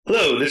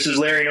Hello, this is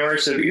Larry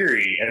Norris of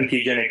ERIE,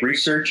 Entheogenic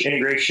Research,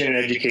 Integration, and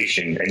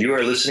Education, and you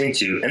are listening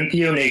to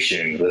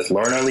Entheonation with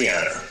Lorna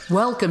Liana.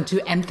 Welcome to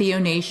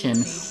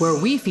Entheonation,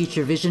 where we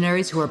feature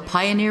visionaries who are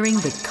pioneering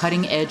the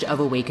cutting edge of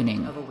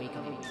awakening.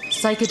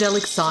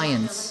 Psychedelic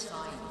science,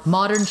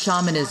 modern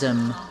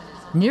shamanism,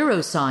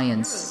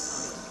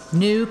 neuroscience,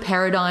 new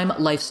paradigm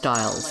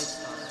lifestyles.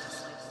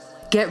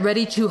 Get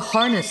ready to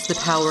harness the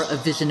power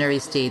of visionary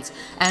states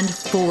and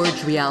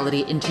forge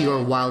reality into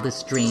your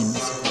wildest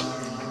dreams.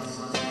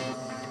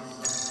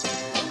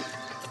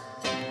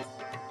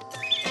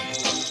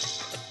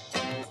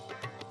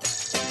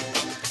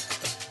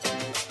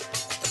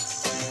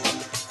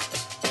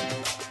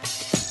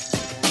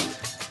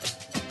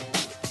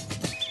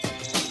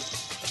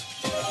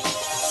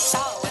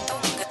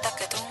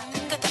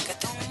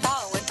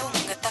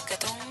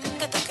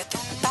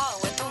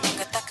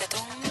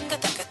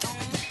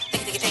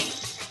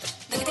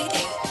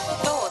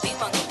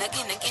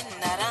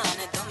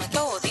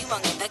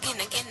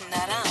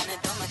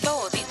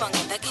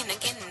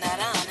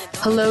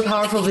 Hello,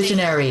 powerful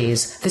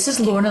visionaries. This is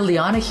Lorna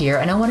Liana here,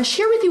 and I want to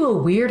share with you a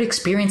weird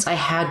experience I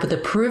had with a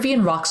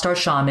Peruvian rockstar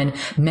shaman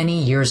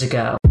many years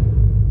ago.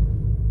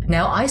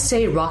 Now, I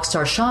say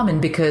rockstar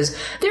shaman because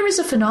there is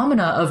a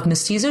phenomena of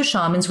mestizo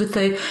shamans with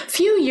a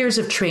few years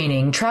of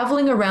training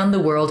traveling around the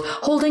world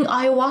holding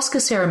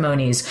ayahuasca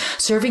ceremonies,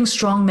 serving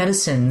strong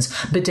medicines,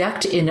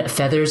 bedecked in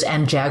feathers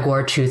and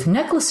jaguar tooth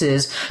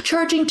necklaces,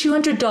 charging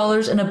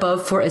 $200 and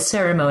above for a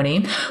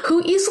ceremony,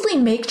 who easily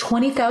make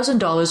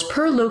 $20,000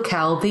 per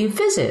locale they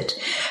visit.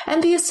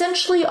 And they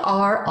essentially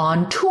are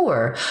on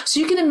tour. So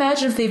you can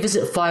imagine if they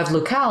visit 5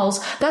 locales,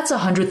 that's a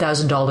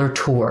 $100,000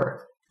 tour.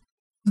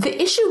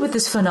 The issue with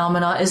this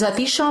phenomena is that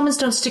these shamans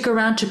don't stick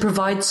around to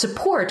provide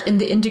support in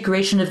the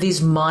integration of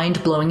these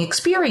mind-blowing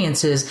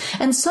experiences,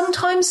 and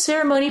sometimes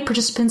ceremony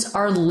participants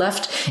are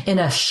left in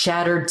a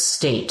shattered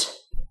state.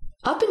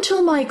 Up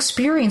until my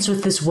experience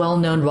with this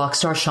well-known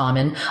rockstar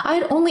shaman, I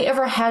had only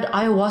ever had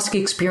ayahuasca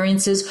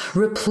experiences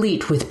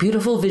replete with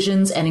beautiful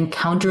visions and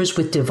encounters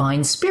with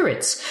divine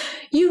spirits.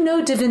 You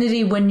know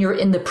divinity when you're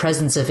in the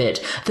presence of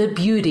it. The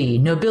beauty,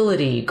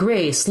 nobility,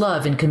 grace,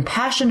 love, and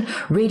compassion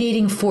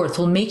radiating forth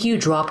will make you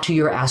drop to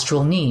your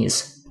astral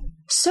knees.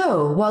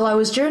 So, while I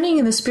was journeying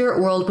in the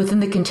spirit world within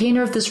the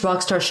container of this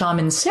rockstar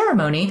shaman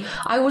ceremony,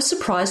 I was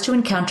surprised to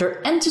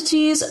encounter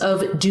entities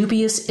of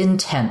dubious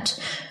intent.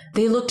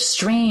 They looked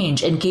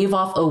strange and gave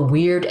off a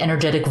weird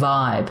energetic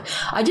vibe.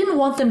 I didn't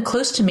want them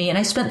close to me, and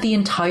I spent the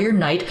entire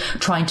night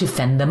trying to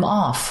fend them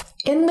off.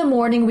 In the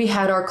morning, we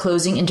had our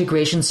closing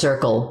integration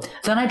circle.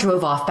 Then I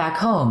drove off back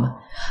home.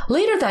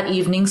 Later that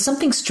evening,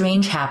 something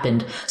strange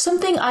happened,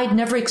 something I'd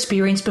never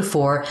experienced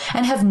before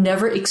and have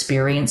never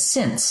experienced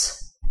since.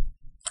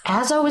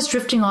 As I was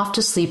drifting off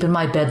to sleep in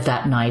my bed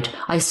that night,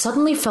 I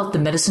suddenly felt the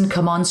medicine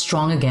come on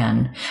strong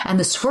again, and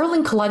the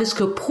swirling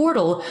kaleidoscope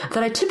portal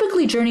that I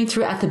typically journey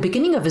through at the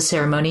beginning of a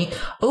ceremony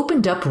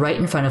opened up right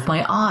in front of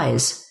my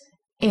eyes.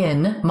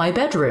 In my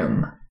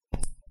bedroom.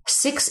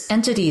 6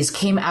 entities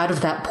came out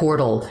of that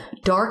portal,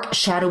 dark,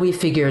 shadowy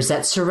figures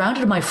that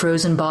surrounded my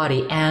frozen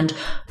body and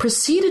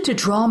proceeded to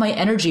draw my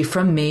energy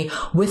from me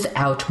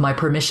without my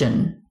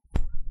permission.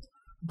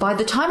 By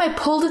the time I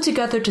pulled it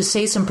together to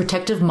say some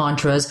protective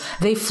mantras,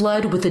 they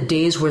fled with a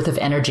day's worth of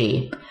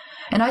energy.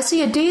 And I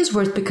say a day's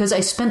worth because I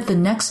spent the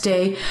next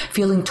day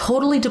feeling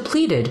totally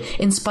depleted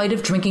in spite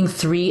of drinking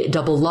 3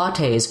 double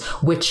lattes,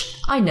 which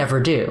I never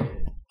do.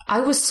 I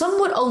was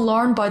somewhat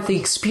alarmed by the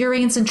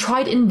experience and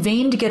tried in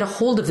vain to get a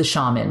hold of the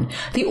shaman.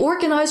 The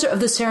organizer of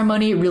the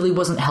ceremony really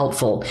wasn't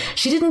helpful.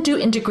 She didn't do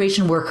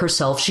integration work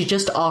herself, she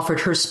just offered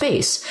her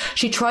space.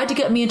 She tried to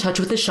get me in touch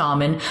with the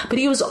shaman, but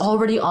he was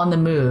already on the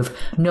move.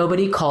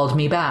 Nobody called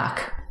me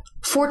back.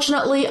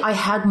 Fortunately, I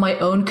had my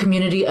own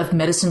community of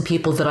medicine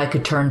people that I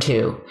could turn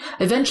to.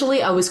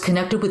 Eventually, I was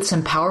connected with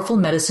some powerful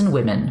medicine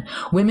women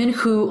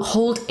who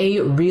hold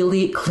a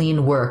really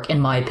clean work, in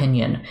my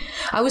opinion.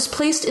 I was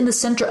placed in the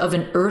center of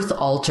an earth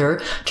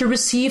altar to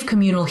receive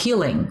communal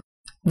healing.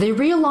 They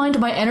realigned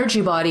my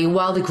energy body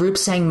while the group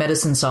sang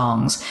medicine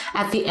songs.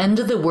 At the end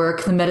of the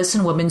work, the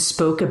medicine woman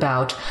spoke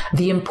about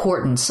the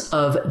importance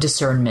of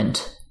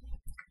discernment.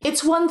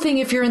 It's one thing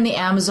if you're in the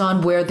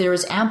Amazon where there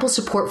is ample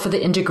support for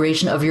the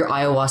integration of your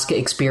ayahuasca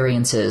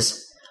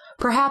experiences.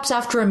 Perhaps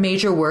after a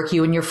major work,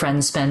 you and your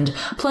friends spend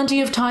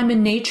plenty of time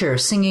in nature,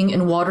 singing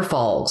in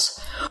waterfalls.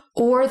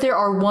 Or there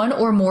are 1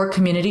 or more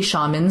community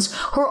shamans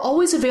who are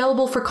always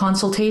available for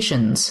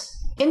consultations.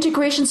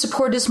 Integration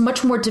support is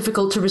much more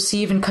difficult to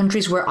receive in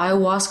countries where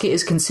ayahuasca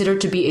is considered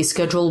to be a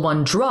Schedule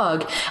I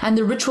drug, and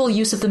the ritual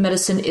use of the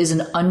medicine is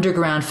an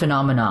underground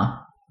phenomena.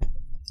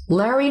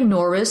 Larry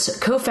Norris,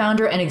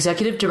 co-founder and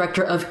executive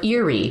director of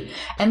ERIE,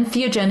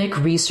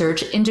 Entheogenic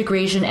Research,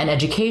 Integration, and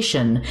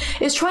Education,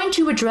 is trying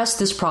to address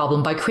this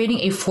problem by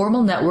creating a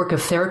formal network of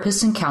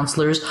therapists and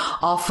counselors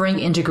offering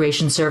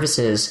integration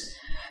services.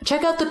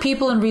 Check out the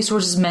people and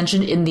resources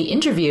mentioned in the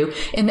interview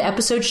in the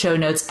episode show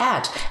notes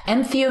at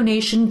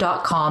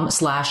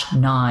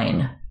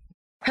entheonation.com/9.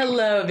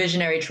 Hello,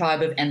 visionary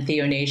tribe of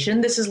Entheo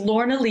Nation. This is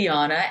Lorna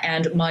Liana,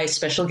 and my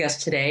special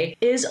guest today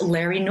is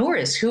Larry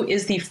Norris, who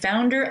is the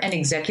founder and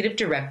executive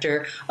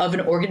director of an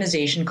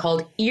organization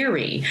called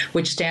ERIE,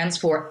 which stands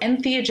for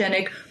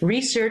Entheogenic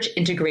Research,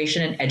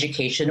 Integration, and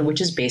Education, which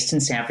is based in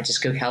San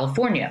Francisco,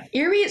 California.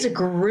 ERIE is a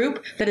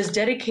group that is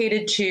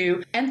dedicated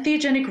to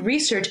entheogenic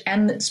research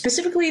and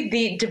specifically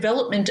the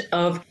development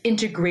of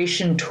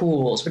integration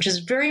tools, which is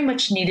very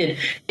much needed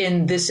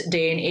in this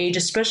day and age,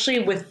 especially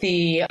with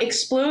the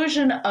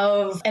explosion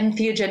of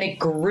entheogenic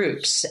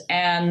groups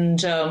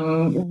and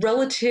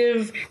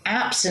relative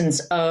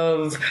absence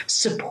of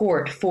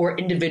support for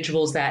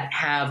individuals that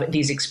have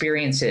these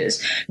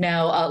experiences.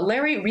 Now,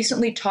 Larry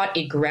recently taught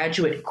a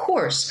graduate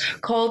course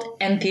called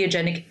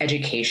Entheogenic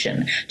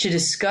Education to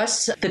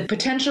discuss the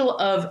potential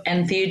of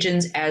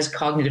entheogens as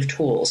cognitive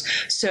tools.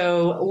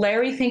 So,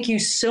 Larry, thank you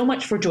so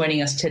much for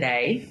joining us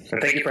today.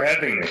 Thank you for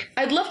having me.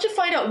 I'd love to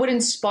find out what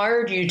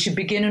inspired you to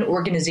begin an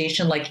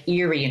organization like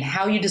ERIE and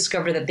how you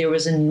discovered that there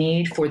was a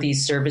need for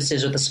these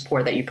services or the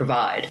support that you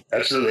provide.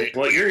 Absolutely.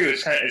 Well, ERIE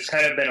it's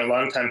kind of been a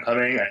long time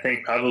coming. I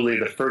think probably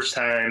the first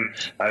time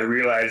I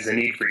realized the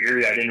need for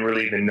ERIE, I didn't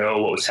really even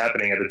know what was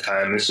happening at the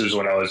time. This was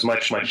when I was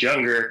much, much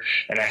younger,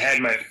 and I had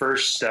my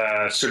first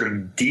sort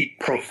of deep,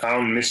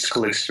 profound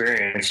mystical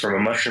experience from a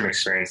mushroom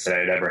experience that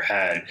I'd ever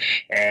had.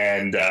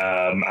 And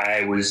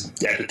I was,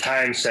 at the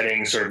time,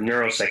 studying sort of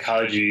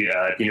neuropsychology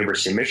at the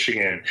University of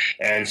Michigan,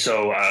 and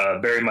so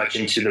very much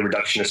into the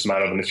reductionist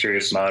model, the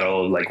materialist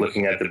model, like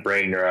looking at the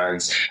brain neurons.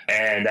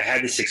 And I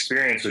had this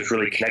experience which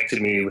really connected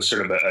me with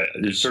sort of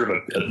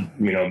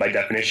a by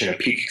definition, a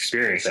peak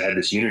experience. I had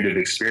this unitive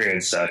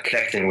experience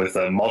connecting with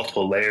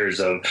multiple layers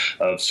of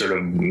sort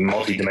of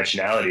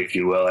multidimensionality, if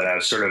you will. And I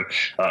was sort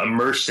of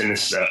immersed in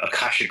this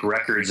Akashic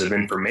records of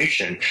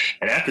information.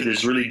 And after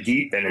this really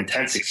deep and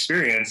intense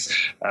experience,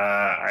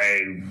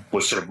 I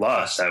was sort of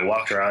lost. I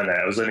walked around.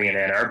 I was living in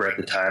Ann Arbor at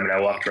the time, and I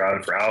walked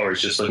around for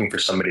hours just looking for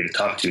somebody to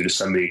talk to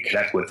somebody to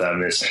connect with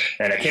on this.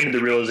 And I came to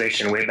the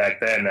realization way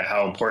back then that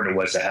how important it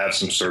was to have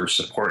some sort of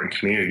support and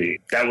community.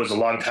 That was a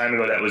long time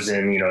ago. That was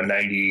in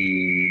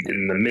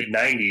in the mid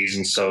 90s,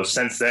 and so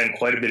since then,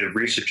 quite a bit of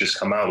research has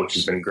come out, which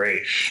has been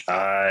great.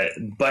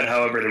 But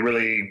however,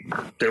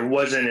 there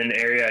wasn't an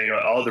area.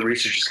 All the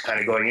research is kind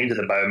of going into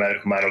the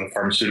biomedical model, the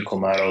pharmaceutical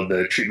model,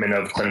 the treatment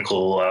of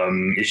clinical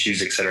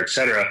issues, et cetera, et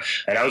cetera.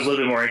 And I was a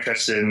little bit more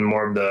interested in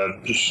more of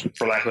the,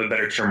 for lack of a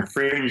better term,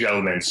 fringe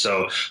elements.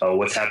 So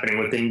what's happening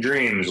within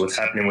dreams, what's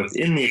happening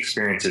within the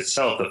experience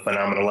itself, the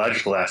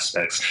phenomenological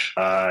aspects.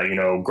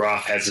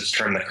 Groff has this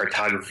term, the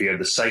cartography of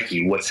the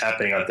psyche. What's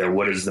happening out there?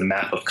 What is the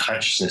map of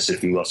consciousness,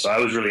 if you will? So I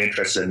was really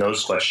interested in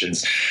those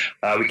questions.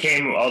 We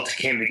came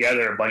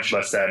together, a bunch of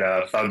us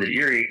that founded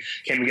ERIE,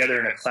 came together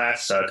in a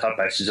class taught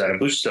by Susana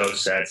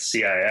Bustos at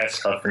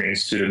CIS, California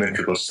Institute of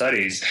Integral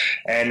Studies.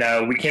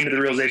 And we came to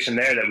the realization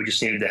there that we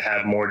just needed to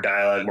have more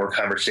dialogue, more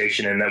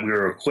conversation, and that we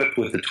were equipped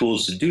with the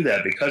tools to do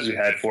that because we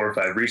had 4 or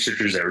 5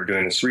 researchers that were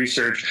doing this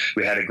research.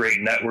 We had a great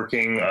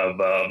networking of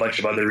a bunch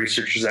of other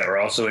researchers that were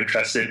also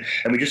interested,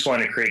 and we just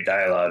wanted to create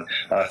dialogue.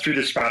 Through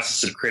this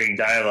process of creating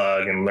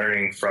dialogue and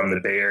learning from the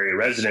Bay Area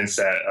residents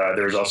that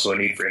there was also a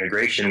need for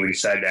integration, we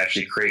decided to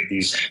actually create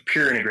these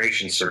peer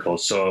integration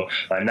circles. So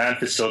a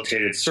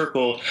non-facilitated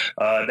circle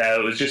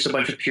that was just a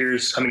bunch of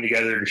peers coming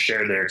together to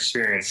share their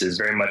experiences,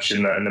 very much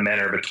in the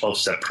manner of a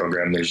 12-step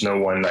program. There's no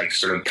one like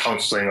sort of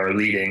counseling or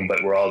leading,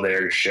 but we're all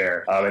there to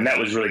share. And that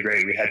was really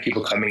great. We had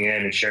people coming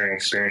in and sharing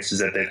experiences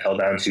that they've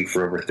held on to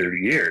for over 30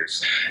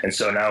 years. And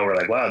so now we're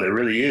like, wow, there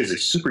really is a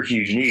super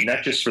huge need,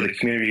 not just for the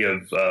community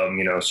of,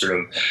 sort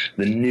of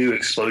the new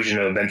explosion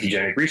of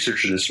entheogenic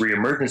research or this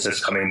reemergence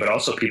that's coming, but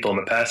also people in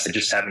the past that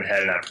just haven't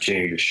had an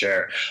opportunity to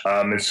share.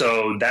 And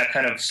so that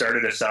kind of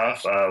started us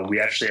off. We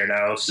actually are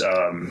now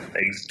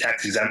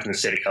tax exempt in the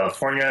state of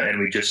California, and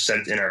we just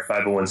sent in our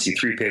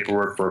 501c3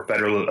 paperwork for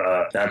federal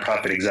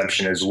nonprofit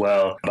exemption as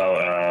well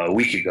about a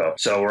week ago.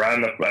 So we're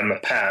on the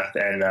path,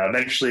 and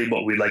eventually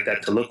what we'd like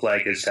that to look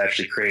like is to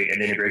actually create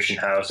an integration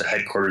house, a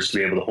headquarters to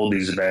be able to hold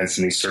these events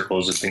and these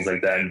circles and things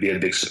like that, and be a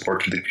big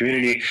support to the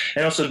community,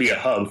 and also be a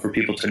hub for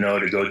people to know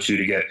to go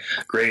to get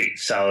great,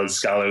 solid,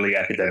 scholarly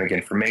academic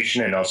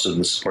information and also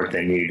the support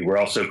they need. We're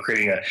also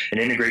creating an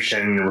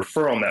integration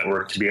referral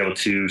network to be able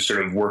to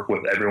sort of work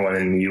with everyone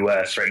in the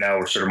U.S. Right now,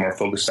 we're sort of more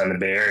focused on the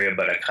Bay Area,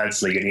 but I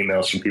constantly get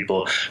emails from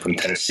people from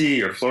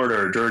Tennessee or Florida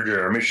or Georgia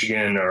or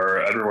Michigan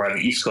or everywhere on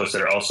the East Coast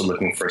that are also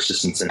looking for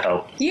assistance and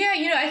help. Yeah,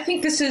 I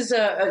think this is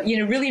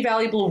really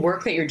valuable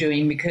work that you're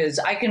doing, because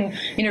I can,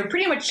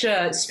 pretty much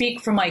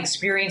speak from my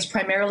experience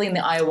primarily in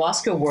the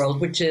ayahuasca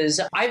world, which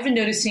is I've been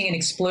noticing an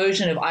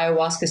explosion of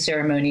ayahuasca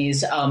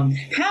ceremonies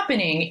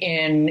happening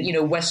in,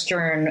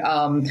 Western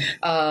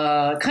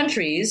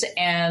countries,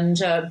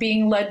 and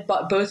being led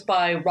both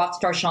by rock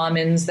star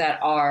shamans that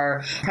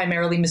are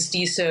primarily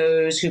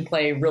mestizos who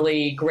play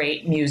really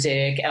great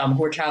music,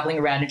 who are traveling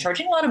around and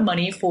charging a lot of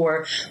money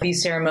for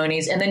these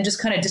ceremonies, and then just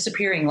kind of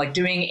disappearing, like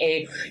doing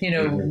a,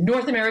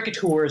 North America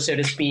tour, so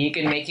to speak,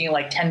 and making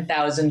like $10,000,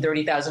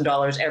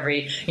 $30,000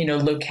 every,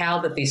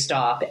 locale that they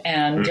stop.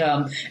 And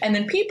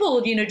then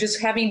people,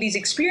 just having these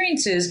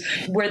experiences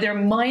where their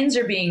minds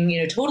are being,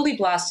 totally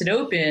blasted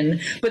open,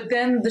 but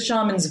then the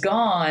shaman's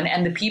gone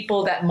and the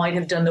people that might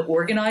have done the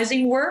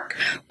organizing work,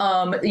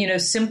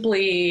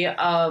 simply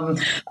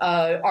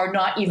are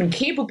not even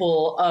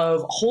capable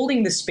of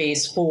holding the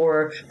space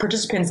for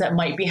participants that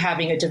might be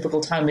having a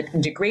difficult time with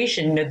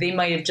integration. They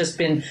might have just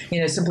been,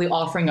 simply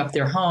offering up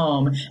their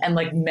home and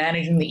like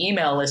managing the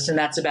email list, and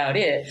that's about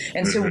it.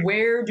 And so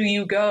where do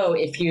you go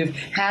if you've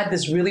had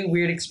this really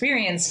weird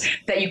experience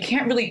that you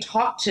can't really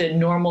talk to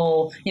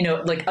normal,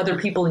 like other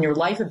people in your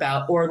life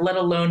about, or let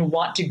alone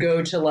want to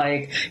go to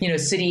like,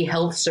 city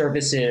health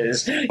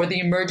services or the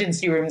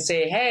emergency room and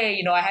say,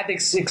 hey, I had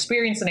this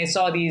experience and I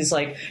saw these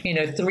like,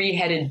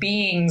 three-headed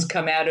beings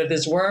come out of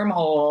this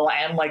wormhole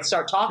and like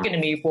start talking to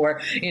me for,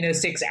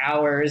 6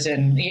 hours.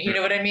 And you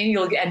know what I mean?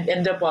 You'll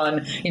end up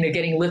on,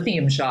 getting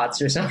lithium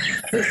shots or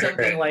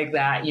something like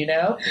that,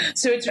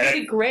 So it's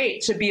really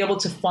great to be able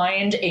to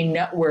find a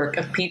network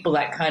of people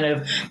that kind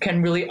of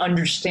can really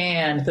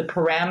understand the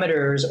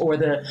parameters or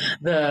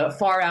the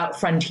far out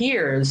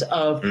frontiers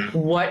of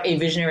what a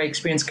visionary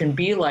experience can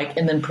be like,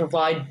 and then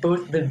provide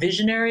both the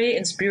visionary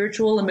and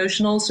spiritual,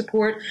 emotional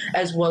support,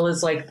 as well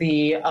as like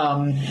the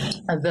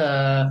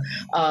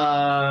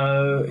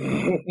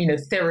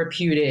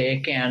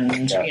therapeutic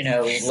and,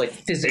 like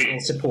physical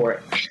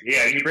support.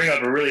 Yeah, you bring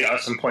up a really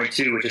awesome point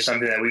too, which is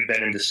something that we've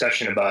been in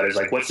discussion about, is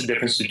like, what's the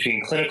difference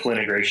between clinical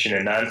integration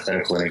and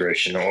non-clinical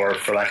integration, or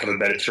for lack of a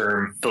better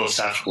term,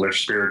 philosophical or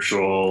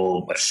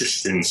spiritual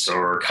assistance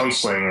or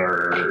counseling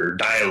or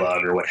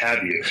dialogue or what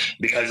have you.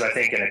 Because I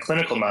think in a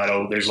clinical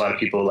model, there's a lot of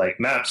people like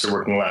MAPS are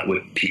working a lot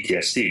with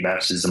PTSD.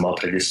 MAPS is the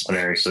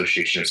Multidisciplinary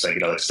Association of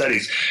Psychedelic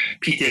Studies.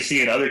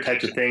 PTSD and other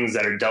types of things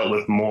that are dealt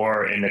with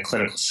more in a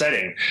clinical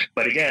setting.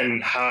 But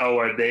again, how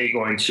are they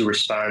going to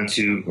respond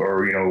to,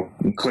 or,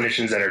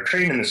 clinicians that are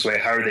trained in this way,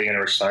 how are they going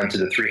to respond to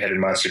the three-headed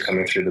monster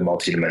coming through the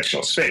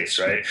multidimensional space,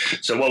 right?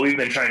 So what we've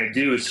been trying to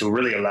do is to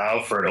really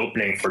allow for an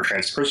opening for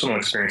transpersonal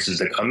experiences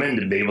to come in,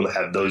 to be able to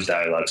have those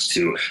dialogues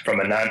too, from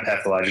a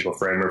non-pathological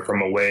framework,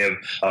 from a way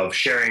of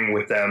sharing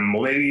with them,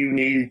 well, maybe you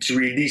need to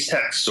read these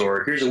texts,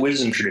 or here's a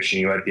wisdom tradition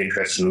you might be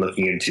interested in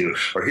looking into,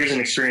 or here's an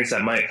experience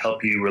that might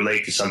help you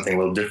relate to something a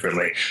little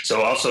differently.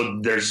 So also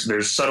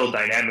there's subtle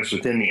dynamics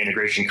within the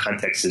integration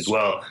context as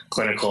well,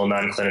 clinical,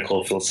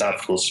 non-clinical,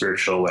 philosophical,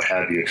 spiritual, what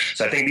have you.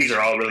 So I think these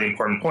are all really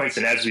important points.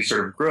 And as we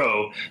sort of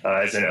grow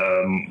as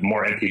a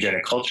more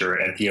entheogenic culture,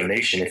 Entheo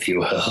Nation, if you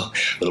will,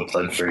 little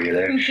plug for you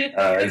there,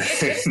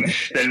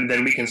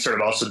 then we can sort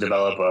of also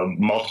develop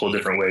multiple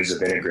different ways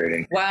of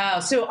integrating. Wow.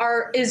 So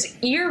is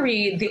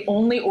ERIE the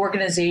only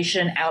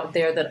organization out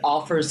there that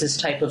offers this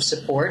type of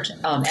support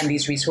and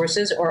these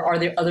resources, or are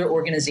there other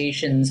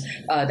organizations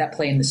that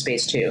play in the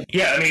space too?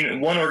 Yeah, I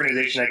mean, one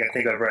organization I can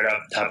think of right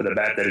off the top of the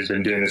bat that has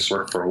been doing this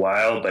work for a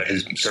while, but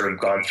has sort of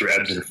gone through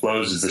ebbs and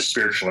flows, is the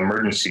Spiritual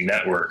Emergency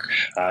Network.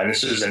 And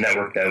this is a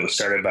network that was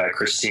started by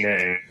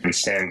Christina and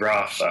Stan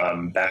Groff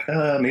back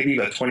maybe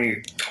about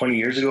 20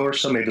 years ago or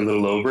so, maybe a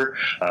little over,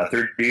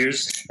 30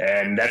 years.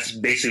 And that's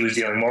basically was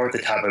dealing more with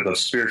the topic of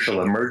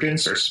spiritual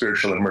emergence or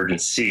spiritual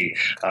emergency.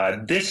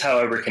 This,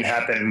 however, can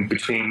happen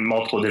between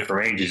multiple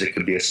different ranges. It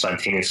could be a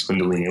spontaneous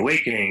Kundalini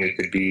awakening. It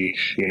could be,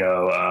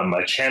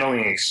 a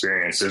channeling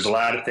experience. There's a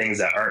lot of things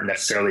that aren't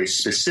necessarily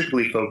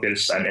specifically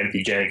focused on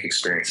entheogenic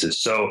experiences.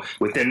 So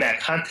within that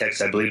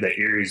context, I believe that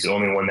ERIE is the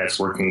only one that's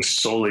working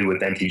solely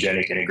with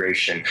entheogenic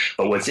integration.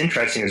 But what's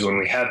interesting is when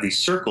we have these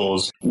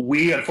circles,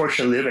 we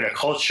unfortunately live in a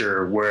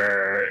culture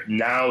where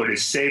now it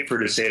is safer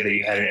to say that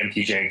you had an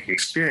entheogenic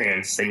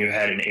experience than you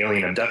had an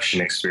alien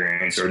abduction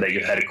experience, or that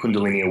you had a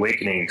Kundalini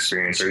awakening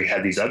experience, or you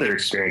had these other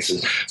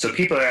experiences. So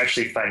people are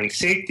actually finding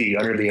safety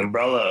under the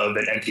umbrella of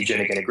an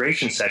entheogenic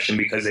integration session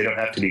because they don't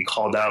have to be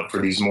called out for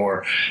these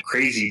more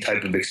crazy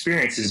type of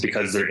experiences,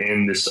 because they're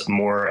in this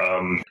more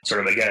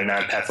sort of, again, a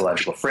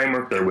non-pathological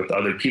framework. They're with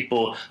other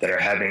people that are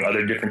having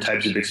other different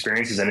types of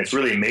experiences. And it's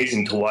really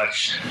amazing to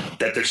watch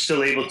that they're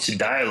still able to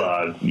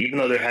dialogue, even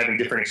though they're having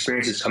different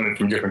experiences coming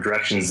from different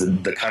directions.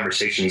 The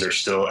conversations are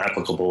still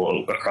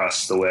applicable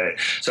across the way.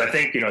 So I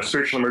think,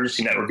 Spiritual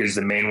Emergency Network is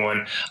the main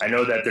one. I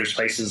know that there's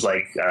places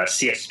like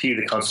CSP,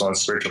 the Council on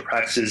Spiritual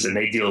Practices, and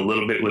they deal a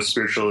little bit with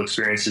spiritual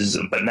experiences,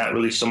 but not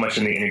really so much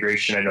in the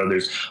integration. I know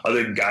there's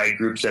other guide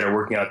groups that are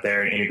working out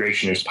there, and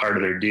integration is part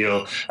of their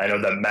deal. I know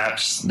that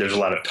MAPS, there's a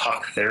lot of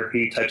talk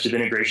therapy types of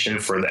integration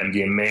for the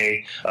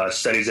MDMA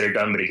studies that are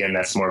done, but again,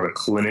 that's more of a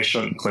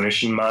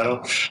clinician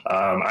model.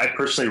 I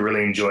personally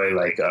really enjoy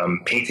like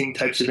painting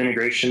types of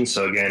integration.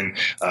 So again,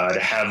 to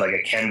have like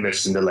a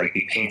canvas and to like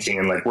be painting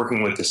and like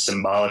working with the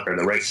symbolic or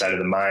the right side of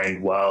the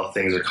mind while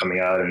things are coming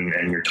out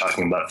and you're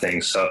talking about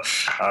things. So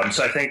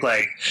I think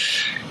like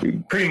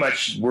pretty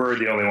much we're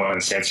the only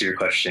ones to answer your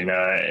question.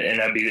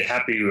 And I'd be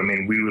happy. I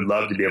mean, we would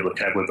love to be able to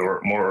connect with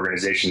more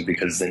organizations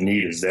because the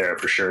need is there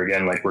for sure.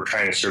 Again, like we're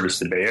trying to service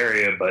the Bay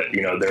Area, but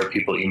there are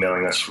people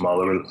emailing us from all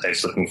over the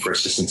place looking for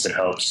assistance and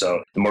help.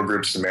 So the more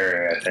groups, the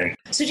merrier, I think.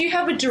 So do you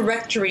have a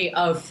directory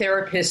of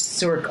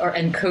therapists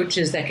and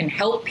coaches that can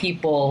help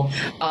people,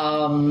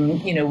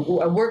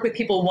 work with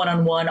people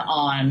one-on-one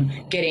on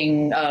getting,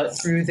 person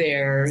through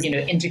their,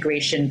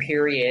 integration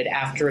period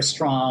after a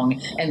strong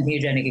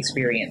entheogenic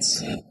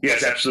experience?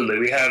 Yes, absolutely.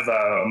 We have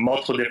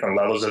multiple different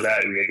levels of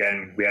that.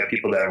 We have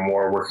people that are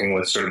more working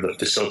with sort of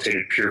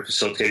the pure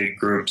facilitated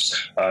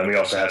groups. We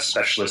also have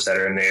specialists that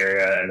are in the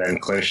area, and then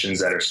clinicians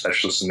that are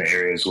specialists in the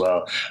area as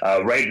well.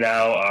 Right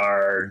now,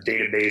 our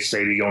database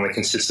maybe only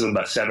consists of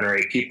about 7 or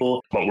 8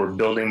 people, but we're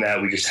building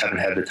that. We just haven't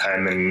had the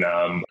time and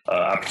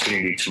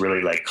opportunity to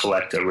really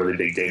collect a really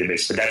big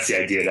database. But that's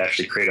the idea, to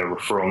actually create a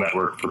referral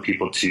network for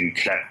people to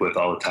connect with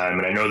all the time.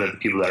 And I know that the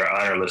people that are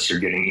on our list are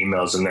getting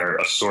emails, and they're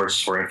a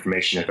source for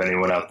information. If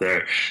anyone out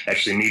there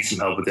actually needs some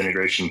help with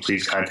integration,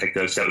 please contact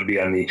us. That would be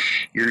on the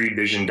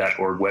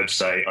erievision.org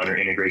website under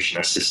integration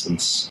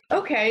assistance.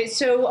 Okay,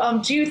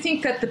 so do you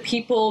think that the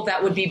people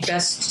that would be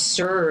best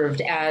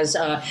served as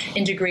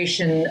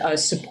integration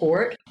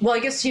support? Well, I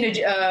guess,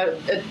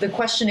 the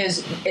question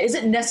is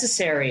it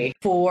necessary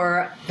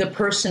for the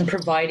person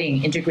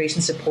providing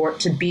integration support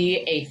to be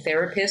a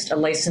therapist, a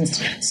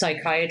licensed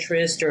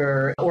psychiatrist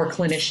or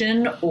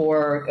clinician,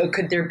 or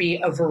could there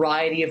be a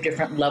variety of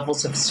different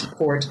levels of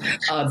support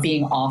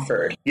being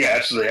offered? Yeah,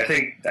 absolutely.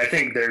 I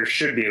think there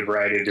should be a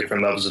variety of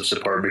different levels of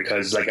support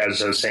because,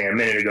 as I was saying a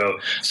minute ago,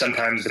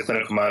 sometimes the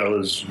clinical model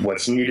is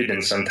what's needed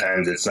and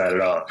sometimes it's not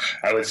at all.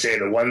 I would say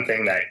the one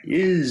thing that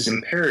is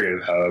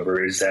imperative,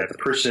 however, is that the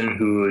person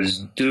who is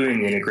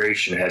doing the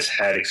integration has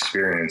had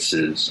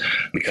experiences.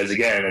 Because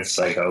again, it's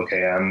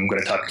okay, I'm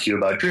going to talk to you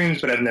about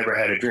dreams, but I've never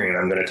had a dream.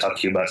 I'm going to talk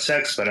to you about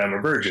sex, but I'm a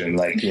virgin.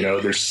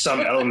 There's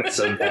some elements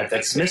of that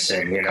that's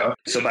missing,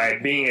 So by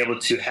being able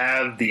to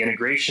have the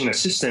integration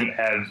assistant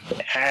have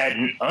had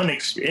an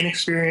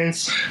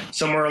inexperience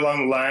somewhere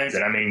along the lines,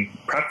 and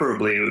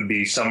preferably it would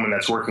be someone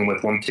that's working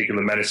with one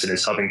particular medicine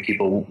is helping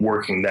people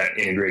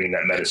integrating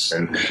that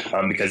medicine,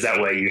 because that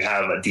way you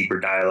have a deeper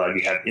dialogue,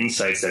 you have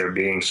insights that are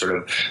being sort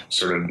of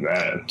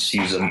to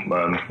use a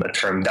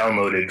term,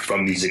 downloaded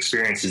from these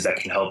experiences that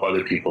can help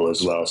other people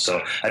as well.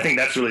 So I think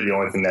that's really the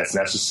only thing that's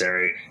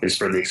necessary is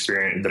for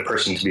the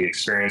person to be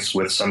experienced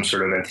with some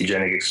sort of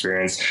entheogenic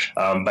experience.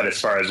 But as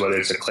far as whether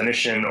it's a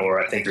clinician,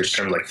 or I think there's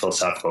terms like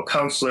philosophical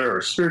counselor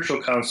or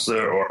spiritual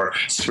counselor or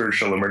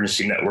spiritual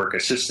emergency network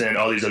assistant,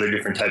 all these other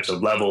different types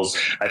of levels,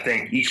 I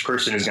think each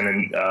person is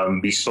going to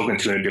be spoken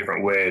to in a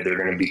different way. They're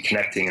going to be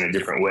connecting in a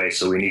different way.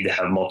 So we need to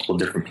have multiple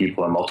different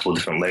people and multiple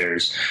different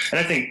layers. And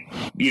I think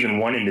even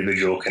one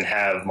individual can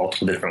have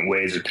multiple different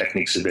ways or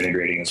techniques of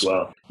integrating as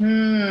well.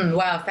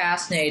 Wow,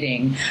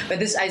 fascinating.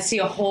 But I see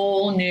a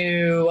whole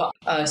new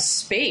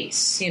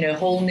space,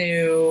 whole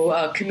new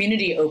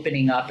community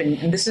opening up.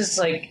 And this is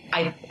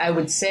I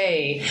would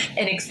say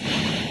an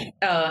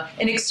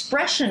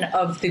expression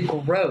of the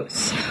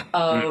growth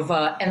of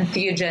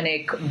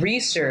entheogenic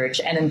research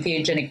and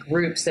entheogenic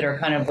groups that are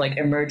kind of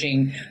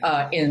emerging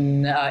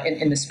in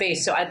the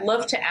space. So I'd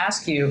love to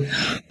ask you,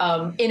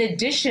 in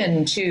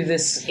addition to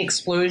this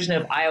explosion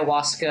of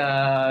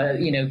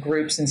ayahuasca,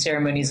 groups and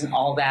ceremonies and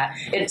all that,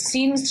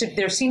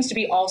 there seems to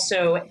be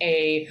also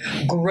a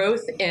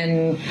growth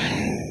in,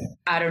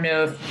 I don't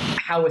know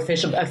how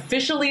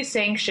officially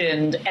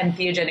sanctioned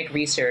entheogenic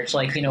research,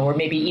 or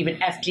maybe even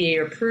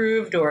FDA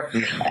approved, or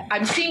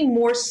I'm seeing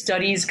more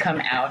studies come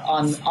out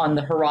on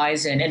the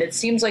horizon. And it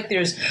seems like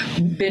there's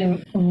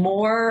been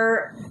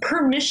more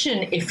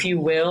permission, if you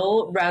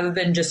will, rather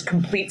than just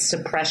complete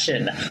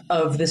suppression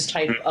of this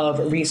type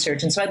of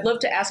research. And so I'd love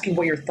to ask you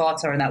what your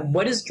thoughts are on that.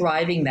 What is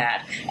driving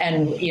that?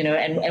 And,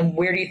 and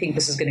where do you think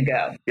this is going to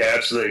go? Yeah,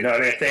 absolutely. No,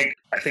 I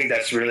think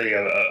that's really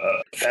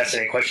a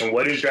fascinating question.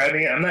 What is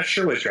driving it? I'm not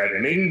sure what's driving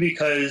it. Maybe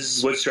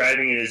because what's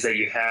driving it is that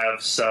you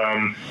have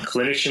some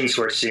clinicians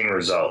who are seeing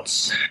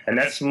results. And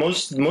that's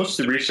most of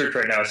the research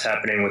right now is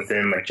happening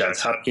within Johns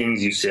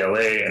Hopkins,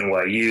 UCLA,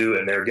 NYU,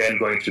 and they're again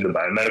going through the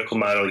biomedical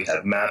model. You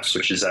have MAPS,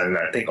 which is on,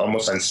 I think,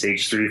 almost on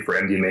stage 3 for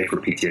MDMA for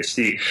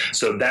PTSD.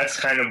 So that's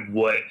kind of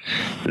what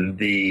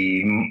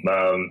the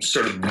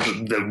sort of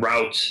the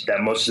route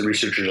that most of the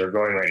researchers are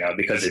going right now,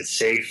 because it's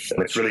safe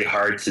and it's really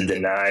hard to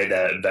deny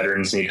that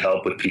veterans need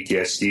help with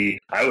PTSD.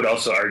 I would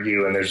also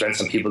argue, and there's been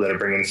some people that are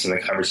bringing this in the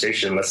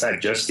conversation, let's not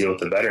just deal with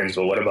the veterans,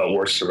 but what about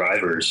war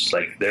survivors?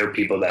 They're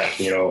people that,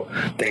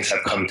 things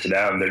have come to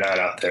them. They're not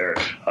out there,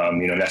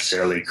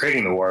 necessarily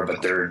creating the war,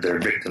 but they're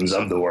victims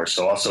of the war.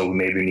 So also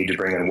maybe we need to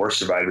bring in war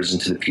survivors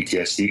into the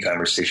PTSD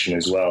conversation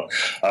as well.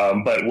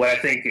 But what I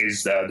think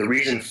is the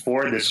reason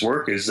for this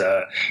work is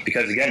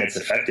because, again, it's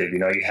effective.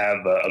 You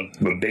have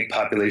a big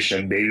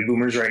population of baby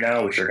boomers right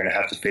now, which are going to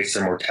have to face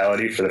their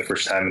mortality for the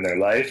first time in their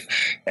life.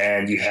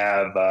 And you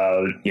have,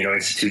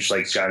 institutes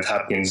like Johns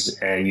Hopkins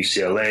and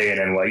UCLA and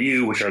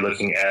NYU, which are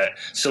looking at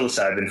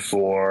psilocybin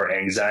for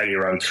anxiety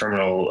around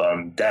terminal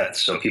death.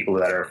 So people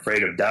that are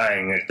afraid of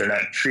dying, they're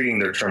not treating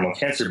their terminal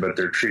cancer, but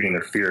they're treating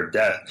their fear of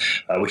death,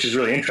 which is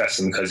really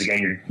interesting because,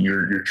 again,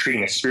 you're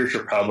treating a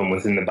spiritual problem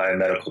within the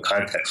biomedical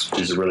context,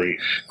 which is a really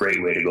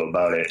great way to go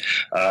about it.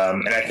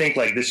 And I think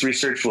this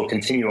research will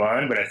continue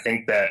on, but I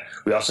think that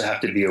we also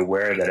have to be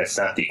aware that it's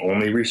not the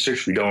only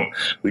research. We don't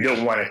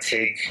want to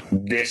take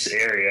this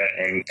area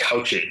area and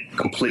couch it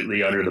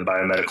completely under the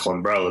biomedical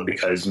umbrella,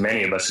 because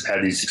many of us have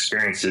had these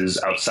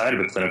experiences outside of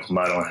a clinical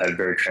model and had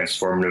very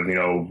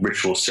transformative,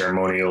 ritual,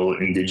 ceremonial,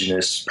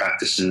 indigenous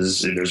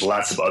practices. There's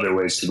lots of other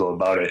ways to go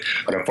about it.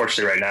 But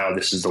unfortunately, right now,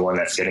 this is the one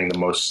that's getting the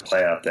most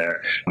play out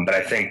there. But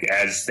I think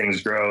as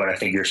things grow, and I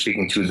think you're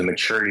speaking to the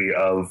maturity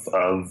of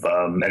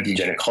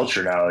entheogenic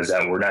culture now, is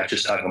that we're not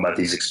just talking about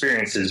these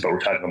experiences, but we're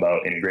talking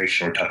about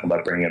integration. We're talking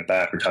about bringing it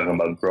back. We're talking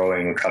about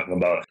growing. We're talking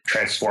about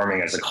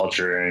transforming as a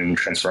culture and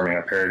transforming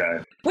our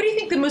paradigm. What do you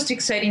think the most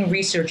exciting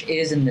research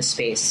is in this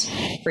space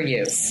for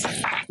you?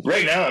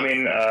 Right now,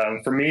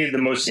 for me, the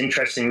most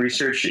interesting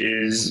research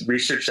is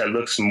research that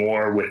looks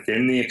more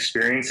within the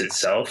experience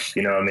itself.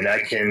 I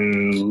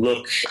can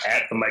look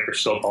at the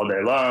microscope all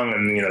day long,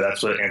 and,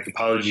 that's what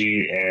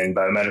anthropology and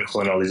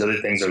biomedical and all these other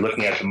things are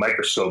looking at the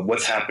microscope.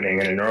 What's happening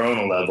at a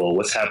neuronal level?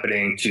 What's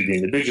happening to the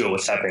individual?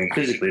 What's happening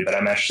physically? But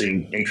I'm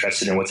actually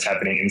interested in what's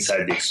happening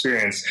inside the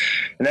experience.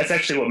 And that's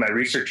actually what my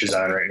research is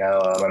on right now.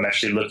 I'm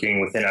actually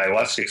looking within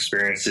ayahuasca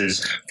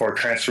experiences for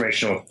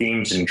transformational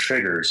themes and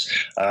triggers.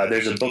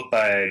 There's a book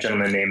by a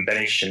gentleman named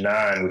Benny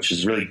Shannon, which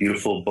is a really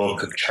beautiful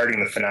book of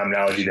charting the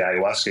phenomenology of the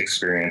ayahuasca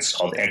experience,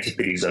 called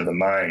Antipodes of the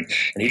Mind.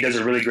 And he does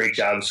a really great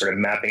job of sort of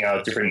mapping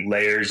out different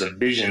layers of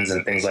visions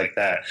and things like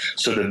that.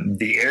 So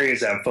the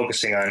areas that I'm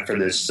focusing on for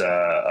this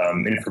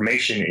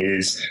information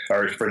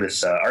for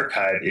this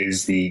archive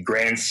is the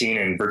grand scene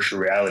and virtual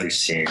reality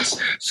scenes.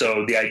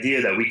 So the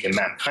idea that we can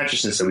map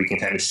consciousness, that we can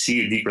kind of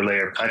see a deeper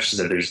layer of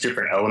consciousness, that there's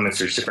different elements,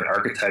 there's different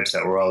archetypes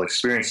that we're all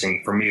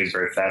experiencing, for me is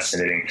very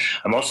fascinating.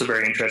 I'm also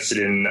very interested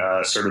in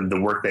sort of the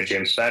work that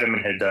James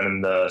Fadiman had done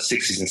in the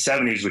 60s and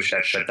 70s, which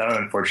got shut down,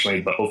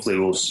 unfortunately, but hopefully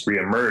will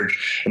reemerge.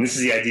 And this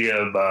is the idea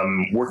of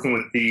working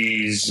with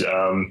these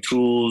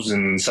tools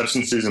and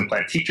substances and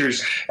plant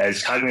teachers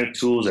as cognitive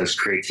tools, as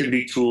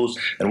creativity tools,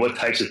 and what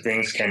types of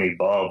things can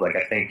evolve. Like,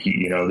 I think,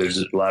 there's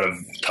a lot of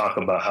talk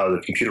about how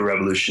the computer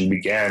revolution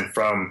began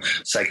from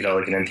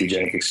psychedelic and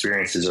entheogenic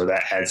experiences, or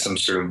that had some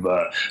sort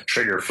of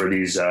trigger for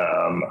these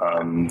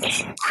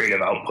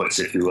creative outputs,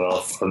 if you will,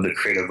 of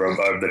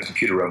the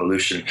computer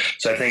revolution.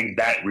 So I think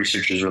that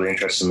research is really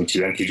interesting to me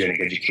too. Entheogenic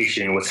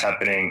education, what's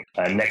happening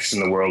next in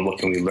the world, what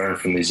can we learn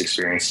from these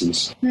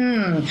experiences?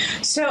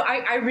 So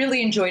I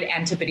really enjoyed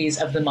Antipodes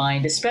of the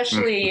Mind,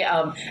 especially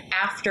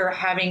after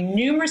having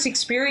numerous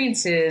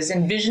experiences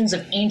and visions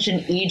of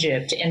ancient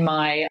Egypt in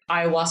my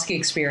ayahuasca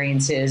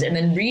experiences, and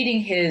then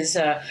reading his,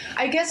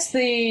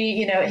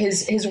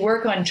 his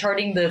work on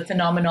charting the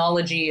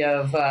phenomenology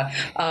of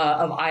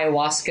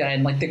ayahuasca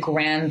and like the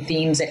grand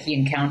themes that he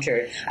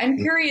encountered. I'm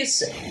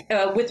curious,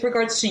 with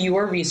regards to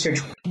your research,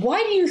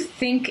 why do you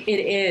think it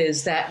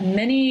is that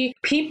many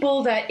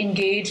people that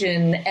engage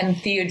in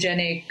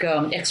entheogenic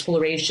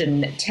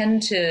exploration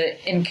tend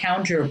to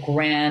encounter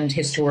grand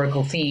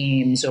historical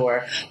themes,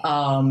 or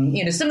some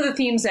of the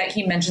themes that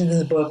he mentions in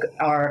the book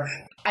are,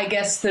 I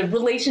guess, the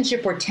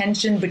relationship or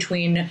tension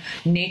between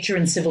nature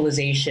and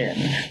civilization,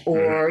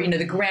 or,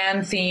 the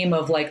grand theme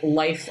of like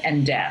life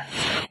and death,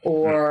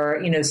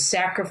 or,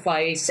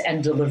 sacrifice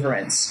and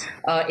deliverance.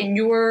 In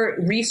your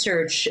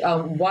research,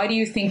 why do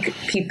you think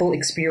people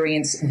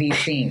experience these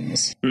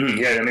themes?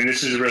 Yeah,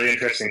 this is a really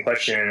interesting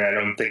question, and I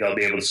don't think I'll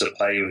be able to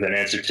supply you with an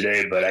answer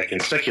today, but I can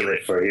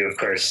speculate for you, of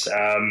course.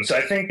 So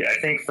I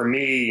think for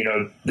me,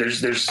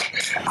 there's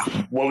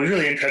what was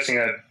really interesting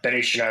about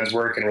Benny Shannon's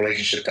work in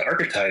relationship to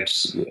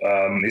archetypes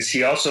is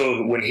he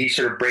also, when he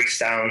sort of breaks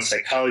down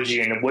psychology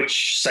and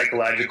which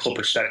psychological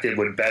perspective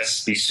would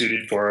best be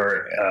suited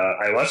for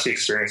ayahuasca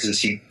experiences,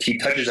 he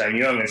touches on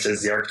Jung and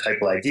says the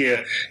archetypal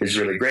idea is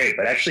really great.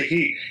 But actually,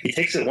 he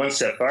takes it one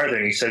step farther,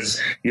 and he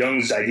says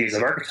Jung's ideas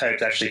of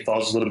archetypes actually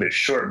falls a little bit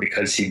short,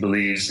 because he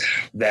believes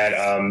that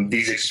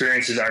these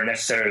experiences aren't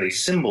necessarily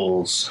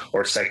symbols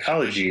or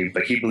psychology,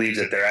 but he believes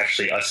that they're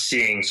actually us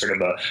seeing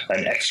sort of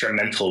an extra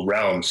mental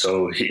realm.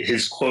 So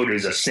his quote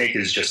is, "A snake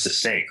is just a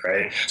snake,"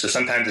 right? So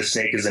sometimes a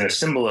snake isn't a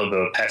symbol of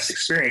a past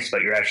experience,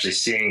 but you're actually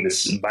seeing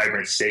this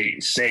vibrant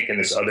snake in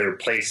this other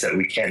place that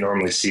we can't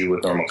normally see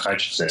with normal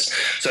consciousness.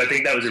 So I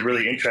think that was a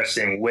really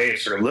interesting way of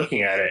sort of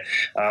looking at it.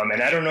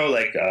 And I don't know,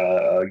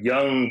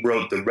 Jung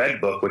wrote the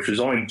Red Book, which was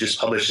only just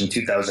published in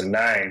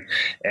 2009.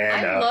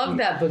 And I love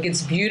that book.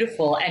 It's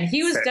beautiful. And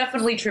he was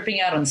definitely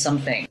tripping out on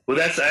something. Well,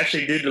 I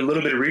actually did a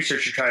little bit of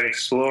research to try to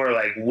explore,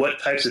 what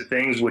types of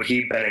things would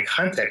he been in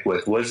contact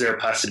with? Was there a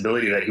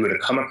possibility that he would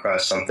have come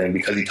across something?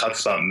 Because he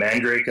talks about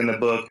mandrake in the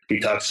book. He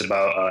talks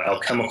about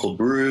alchemical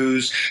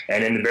brews.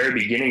 And in the very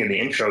beginning of the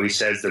intro, he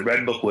says the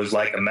Red Book was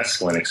like a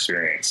mescaline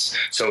experience.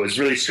 So it was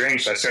really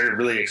strange. So I started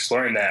really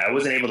exploring that. I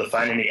wasn't able to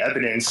find any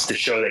evidence to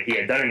show that he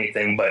had done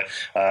anything, but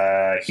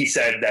he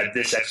said that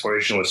this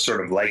exploration was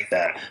sort of like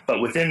that.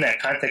 But within that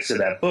context of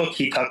that book,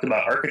 he talked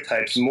about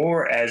archetypes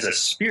more as a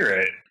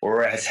spirit,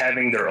 or as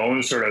having their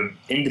own sort of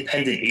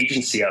independent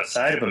agency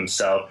outside of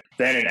himself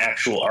than an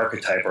actual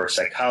archetype or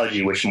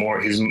psychology, which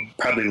his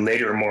probably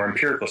later more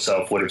empirical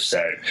self would have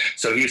said.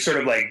 So he was sort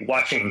of like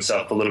watching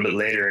himself a little bit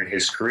later in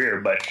his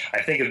career. But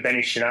I think if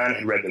Benny Shannon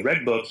had read the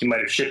Red Book, he might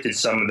have shifted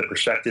some of the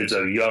perspectives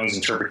of Jung's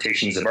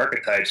interpretations of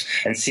archetypes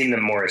and seen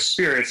them more as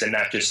spirits and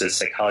not just as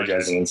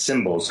psychologizing in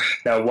symbols.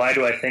 Now, why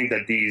do I think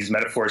that these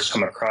metaphors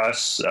come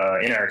across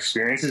in our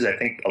experiences? I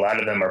think a lot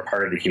of them are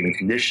part of the human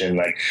condition.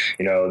 Like,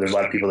 there's a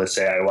lot of people that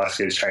say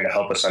ayahuasca is trying to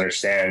help us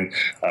understand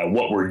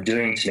what we're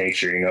doing to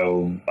nature.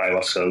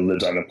 Ayahuasca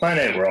lives on the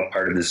planet. We're all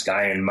part of this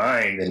Gaian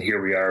mind, and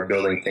here we are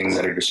building things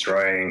that are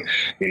destroying,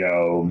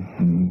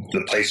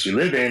 the place we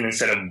live in,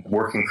 instead of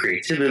working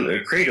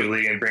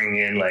creatively and bringing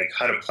in like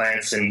how do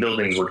plants and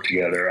buildings work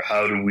together?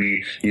 How do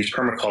we use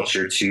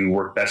permaculture to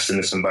work best in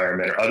this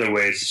environment, or other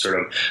ways to sort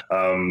of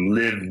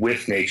live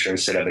with nature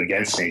instead of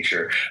against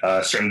nature?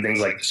 Certain things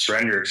like the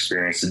surrender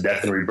experience, the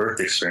death and rebirth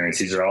experience.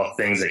 These are all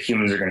things that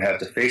humans are going to have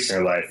to face in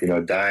their life,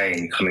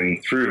 dying,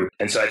 coming through.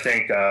 And so I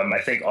think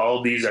all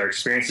of these are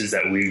experiences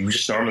that we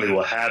just normally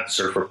will have to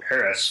sort of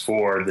prepare us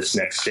for this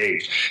next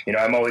stage.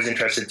 I'm always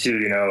interested too,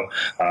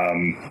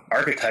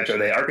 archetypes, are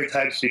they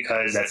archetypes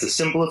because that's a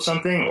symbol of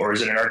something, or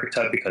is it an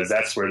archetype because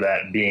that's where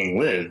that being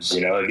lives?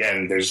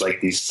 Again, there's like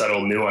these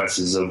subtle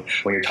nuances of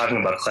when you're talking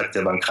about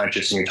collective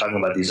unconscious and you're talking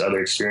about these other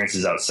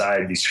experiences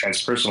outside, these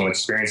transpersonal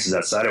experiences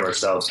outside of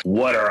ourselves.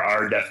 What are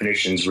our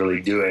definitions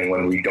really doing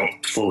when we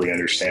don't fully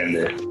understand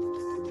it?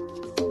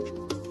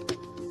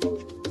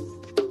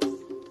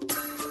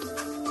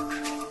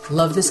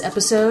 Love this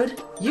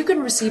episode? You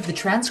can receive the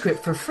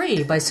transcript for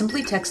free by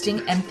simply texting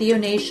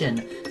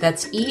Entheonation,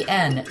 that's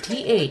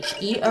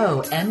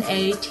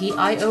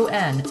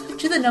ENTHEONATION,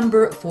 to the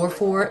number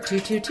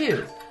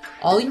 44222.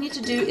 All you need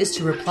to do is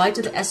to reply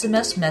to the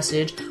SMS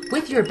message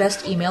with your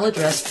best email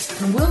address,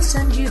 and we'll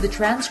send you the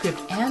transcript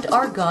and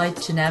our guide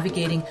to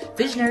navigating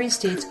visionary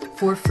states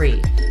for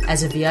free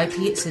as a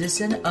VIP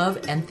citizen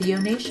of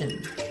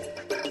Entheonation.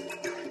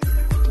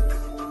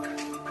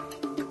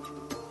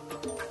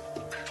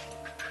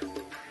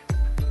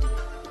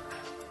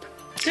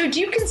 So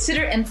do you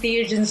consider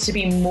entheogens to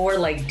be more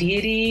like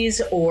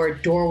deities or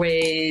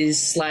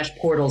doorways /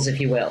 portals, if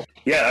you will?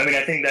 Yeah,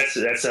 I think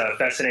that's a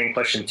fascinating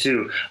question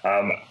too.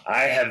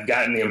 I have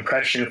gotten the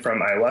impression from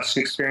ayahuasca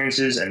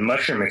experiences and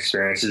mushroom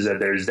experiences that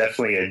there's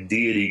definitely a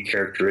deity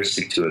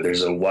characteristic to it.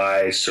 There's a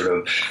wise sort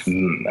of,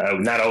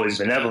 not always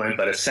benevolent,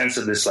 but a sense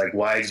of this like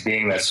wise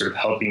being that's sort of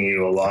helping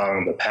you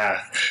along the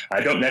path.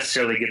 I don't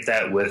necessarily get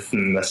that with,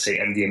 let's say,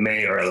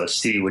 MDMA or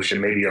LSD, which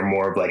maybe are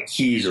more of like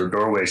keys or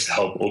doorways to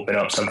help open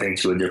up something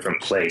to a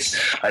different place.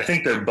 I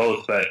think they're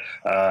both, but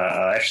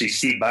actually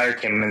Steve Byer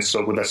came in and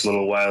spoke with us a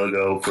little while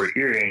ago for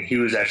ERIE, and he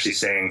was actually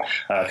saying,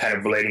 kind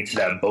of relating to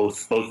that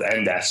both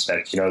end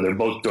aspect. They're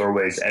both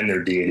doorways and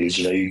they're deities.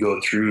 You go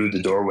through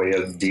the doorway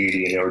of the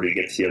deity in order to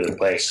get to the other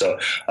place. So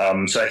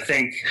I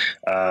think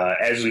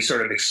as we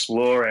sort of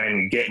explore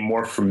and get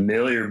more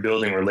familiar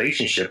building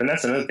relationship, and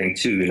that's another thing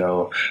too,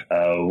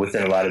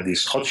 within a lot of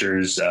these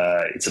cultures,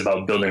 it's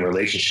about building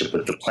relationship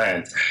with the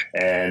plant,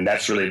 and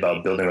that's really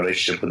about building a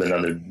relationship with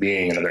another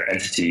being, another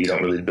entity. You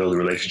don't really build a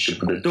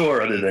relationship with the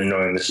door other than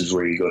knowing this is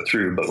where you go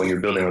through. But when you're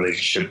building a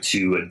relationship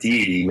to a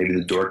deity, maybe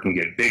the door can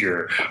get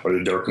bigger, or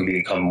the door can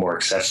become more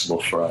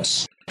accessible for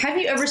us. Have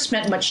you ever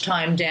spent much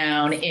time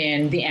down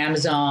in the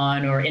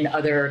Amazon or in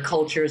other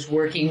cultures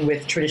working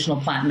with traditional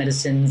plant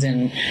medicines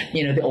and,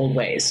 the old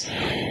ways?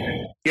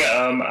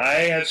 Yeah,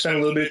 I have spent a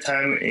little bit of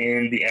time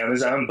in the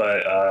Amazon,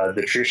 but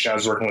the tradition I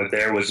was working with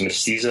there was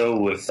mestizo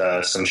with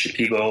some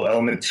Shipibo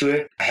element to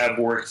it. I have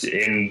worked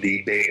in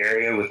the Bay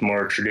Area with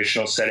more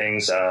traditional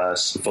settings,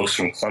 some folks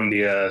from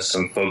Colombia,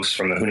 some folks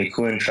from the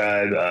Hunikuan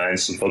tribe, and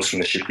some folks from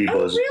the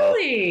Shipibo as well.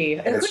 Really?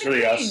 And it's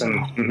really awesome.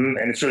 Mm-hmm.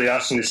 And it's really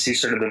awesome to see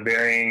sort of the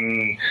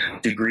varying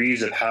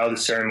degrees of how the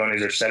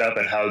ceremonies are set up,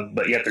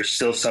 but yet there's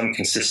still some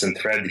consistent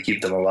thread to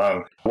keep them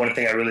along. One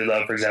thing I really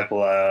love, for example,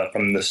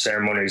 from the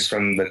ceremonies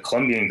from the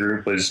Colombian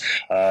group was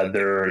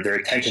their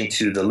attention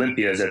to the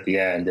limpias at the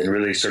end, and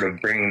really sort of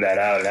bringing that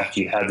out. And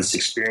after you have this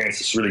experience,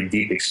 this really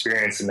deep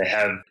experience, and they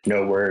have,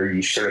 where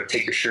you sort of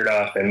take your shirt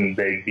off and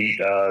they beat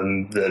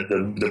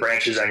the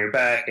branches on your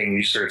back, and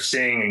you sort of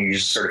sing, and you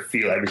just sort of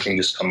feel everything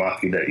just come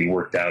off you that you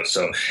worked out.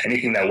 So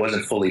anything that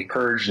wasn't fully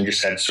purged and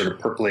just had sort of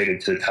percolated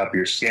to the top of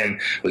your skin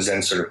was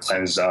then sort of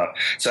cleansed off.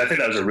 So I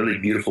think that was a really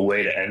beautiful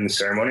way to end the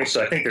ceremony.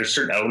 So I think there's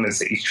certain elements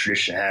that each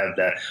tradition have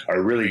that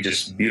are really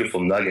just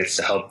beautiful nuggets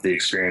to help the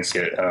experience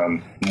get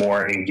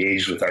more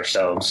engaged with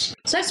ourselves.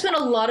 So I've spent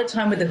a lot of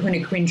time with the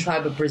Hunikuan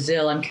tribe of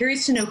Brazil. I'm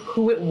curious to know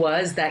who it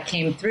was that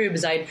came through,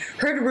 because I'd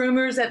heard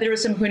rumors that there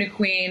was some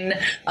Hunikuan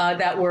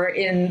that were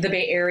in the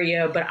Bay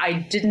Area, but I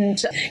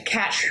didn't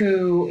catch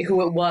who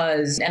it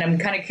was, and I'm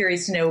kind of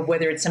curious to know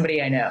whether it's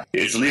somebody I know.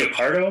 It's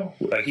Leopardo.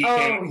 He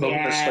came with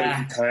us quite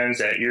a few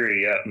times at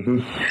ERIE. Yeah. Mm-hmm.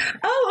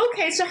 Oh,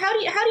 okay. So how do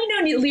you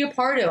know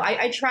Leopardo?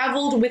 I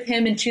traveled with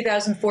him in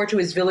 2004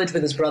 to his village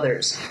with his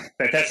brothers.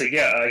 Fantastic.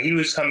 Yeah, he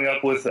was coming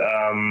up with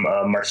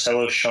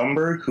Marcelo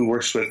Schomburg, who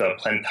works with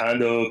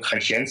Plantado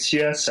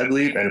Consciencias, I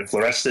believe, and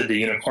Floresta de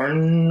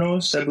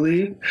Unicornos, I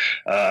believe.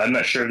 I'm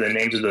not sure of the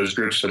names of those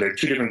groups, but they're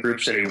two different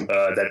groups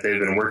that they've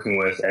been working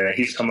with, and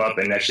he's come up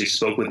and actually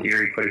spoke with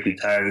ERIE quite a few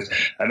times.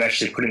 I'm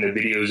actually putting the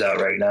videos out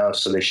right now,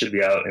 so they should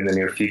be out in the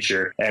near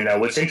future. And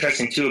what's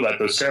interesting, too, about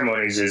those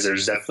ceremonies is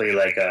there's definitely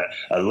like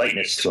a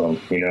lightness to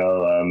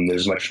them,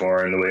 there's much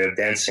more in the way of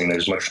dancing,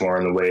 there's much more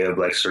in the way of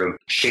like sort of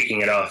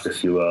shaking it off,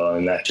 if you will,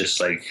 and not just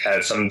like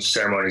have some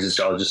ceremonies, it's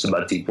all just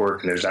about deep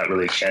work, and there's not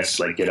really a chance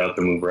to like get up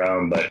and move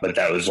around, but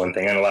that was one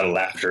thing, and a lot of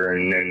laughter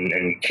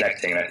and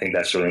connecting, and I think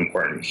that's really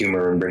important,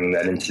 humor and bringing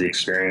that into the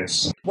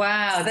experience.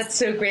 Wow, that's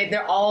so great.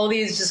 There are all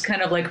these just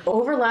kind of like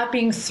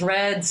overlapping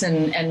threads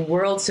and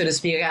worlds, so to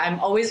speak. I'm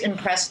always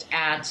impressed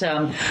at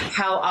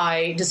how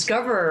I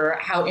discover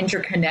how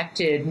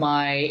interconnected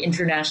my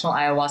international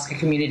ayahuasca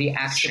community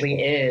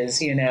actually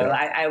is.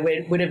 I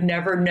would have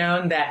never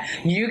known that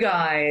you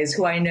guys,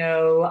 who I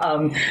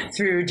know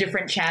through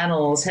different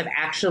channels, have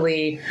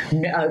actually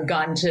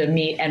gotten to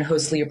meet and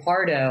host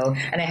Leopardo.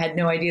 And I had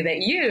no idea that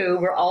you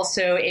were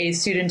also a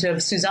student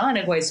of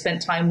Susanna, who I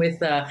spent time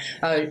with.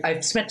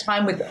 I've spent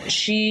time with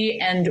she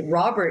and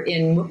Robert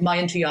in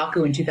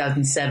Mayantuyacu in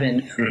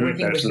 2007,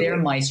 working with their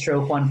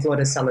maestro, Juan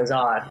Flores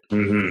Salazar.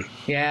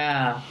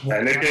 Yeah.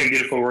 And they're doing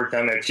beautiful work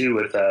down there, too,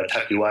 with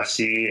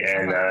Takiwasi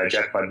and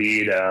Jack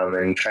Mabid,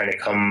 and trying to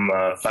come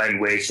find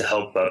ways to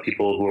help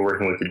people who are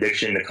working with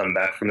addiction to come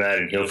back from that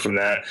and heal from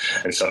that.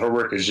 And so her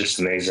work is just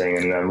amazing,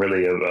 and I'm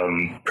really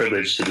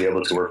privileged to be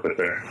able to work with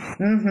her.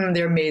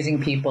 They're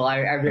amazing people. I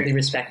really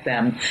respect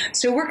them.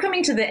 So we're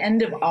coming to the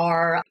end of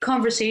our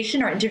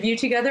conversation, our interview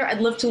together.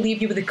 I'd love to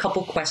leave you with a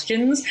couple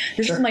questions.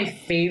 This is my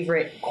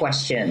favorite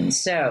question.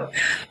 So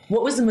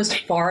what was the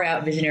most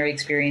far-out visionary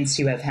experience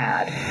you have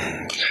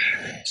had?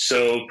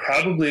 So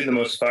probably the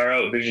most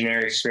far-out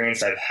visionary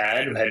experience I've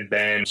had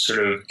been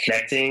sort of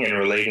connecting and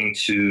relating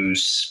to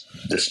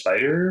the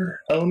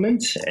spider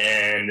element,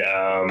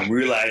 and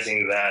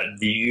realizing that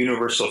the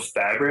universal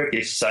fabric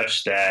is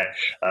such that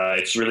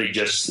it's really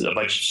just a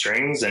bunch of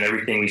strings, and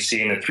everything we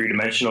see in a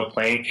three-dimensional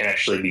plane can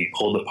actually be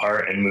pulled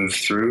apart and moved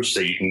through, so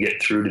you can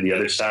get through to the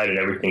other side, and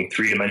everything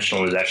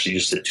three-dimensional is actually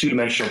just a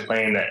two-dimensional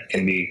plane that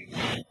can be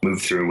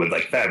moved through with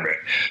like fabric.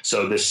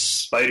 So this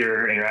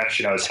spider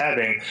interaction I was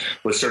having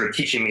was sort of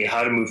teaching me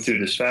how to move through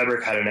this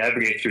fabric, how to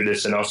navigate through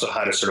this, and also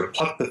how to sort of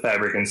pluck the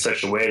fabric in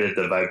such a way that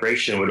the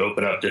vibration would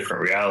open up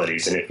different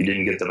realities. And if you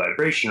didn't get the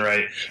vibration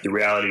right, the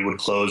reality would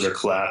close or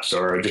collapse,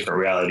 or a different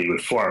reality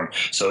would form.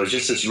 So it's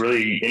just this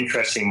really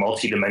interesting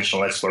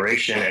multi-dimensional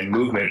exploration and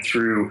movement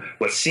through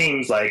what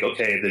seems like,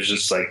 okay, there's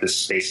just like this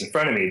space in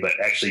front of me, but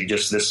actually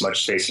just this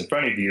much space in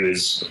front of you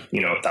is,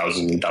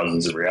 thousands and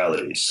thousands of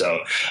realities. So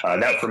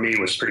that for me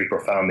was pretty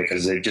profound,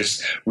 because it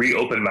just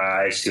reopened my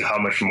eyes to how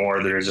much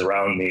more there is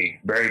around me,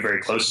 very,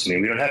 very close to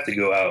me. We don't have to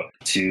go out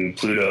to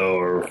Pluto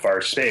or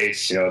far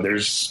space.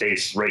 There's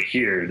space right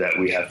here that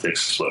we have to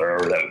explore,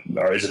 or that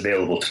is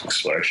available to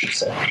explore, I should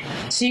say.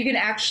 So you can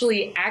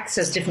actually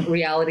access different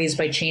realities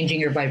by changing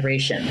your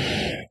vibration.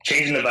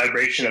 Changing the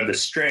vibration of the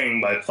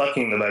string by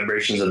plucking the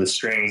vibrations of the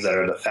strings that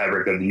are the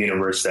fabric of the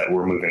universe that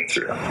we're moving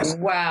through.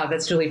 Wow,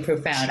 that's really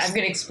profound. I'm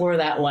going to explore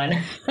that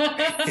one.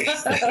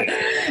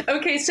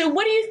 Okay, so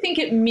what do you think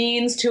it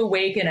means to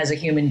awaken as a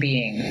human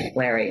being,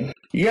 Larry?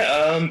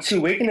 Yeah, to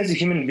awaken as a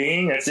human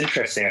being, that's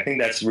interesting. I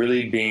think that's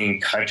really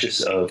being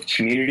conscious of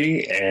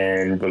community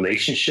and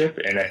relationship.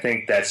 And I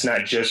think that's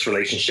not just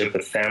relationship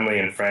with family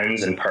and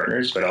friends and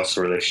partners, but also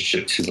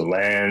relationship to the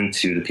land,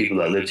 to the people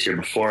that lived here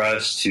before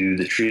us, to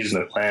the trees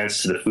and the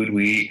plants, to the food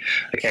we eat.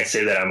 I can't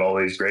say that I'm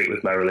always great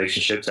with my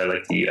relationships. I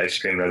like to eat ice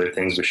cream and other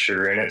things with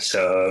sugar in it.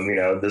 So,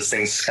 those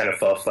things kind of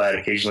fall flat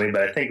occasionally.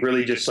 But I think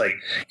really just like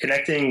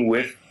connecting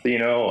with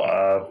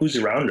who's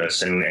around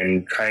us,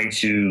 and trying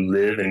to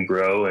live and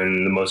grow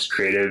in the most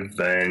creative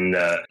and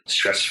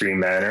stress-free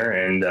manner,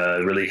 and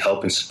really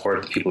help and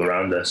support the people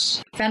around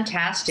us.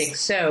 Fantastic.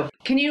 So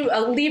can you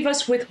leave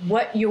us with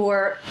what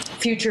your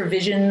future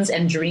visions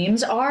and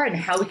dreams are, and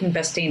how we can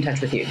best stay in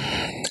touch with you?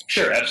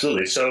 Sure,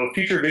 absolutely. So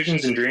future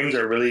visions and dreams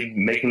are really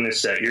making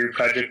this ERIE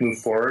project move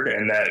forward,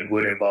 and that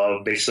would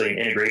involve basically an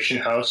integration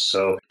house.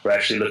 So we're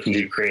actually looking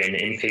to create an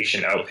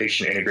inpatient,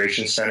 outpatient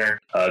integration center,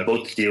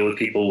 both to deal with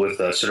people with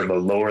sort of a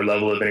lower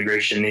level of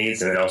integration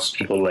needs, and then also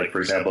people like, for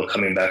example,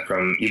 coming back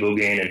from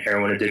Ibogaine and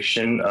heroin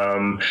addiction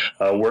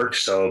work.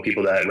 So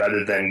people that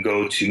rather than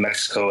go to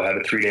Mexico, have a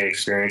 3-day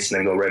experience, and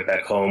then go right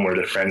back home where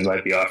their friends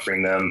might be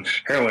offering them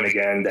heroin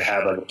again, to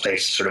have like a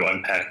place to sort of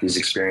unpack these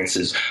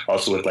experiences.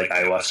 Also with like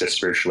ayahuasca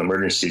spiritual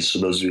emergencies. So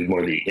those would be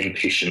more the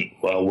inpatient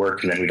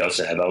work, and then we'd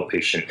also have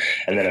outpatient.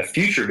 And then a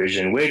future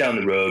vision way down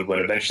the road, when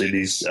eventually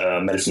these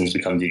medicines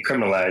become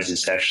decriminalized,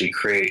 is to actually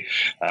create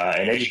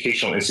an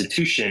educational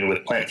institution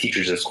with plant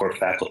teachers as core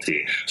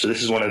faculty. So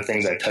this is one of the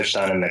things I touched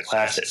on in the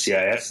class at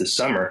CIS this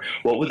summer.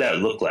 What would that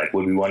look like?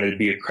 Would we want to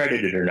be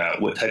accredited or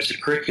not? What types of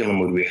curriculum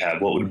would we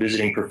have? What would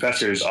visiting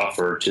professors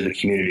offer to the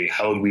community?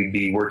 How would we we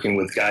be working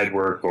with guide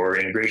work or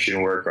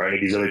integration work or any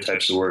of these other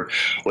types of work?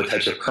 What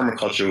types of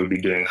permaculture would we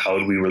be doing? How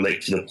would we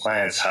relate to the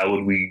plants? How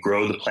would we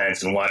grow the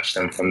plants and watch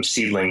them from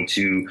seedling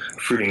to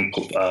fruiting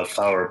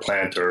flower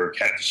plant or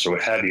cactus or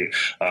what have you?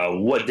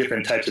 What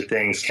different types of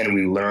things can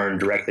we learn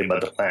directly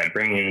about the plant?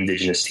 Bringing in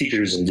indigenous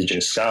teachers,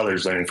 indigenous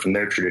scholars, learning from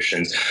their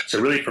traditions. So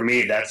really, for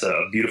me, that's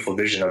a beautiful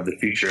vision of the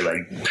future.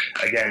 Like,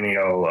 again, it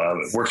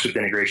works with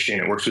integration,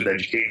 it works with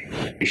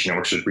education, it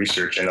works with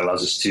research, and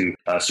allows us to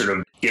sort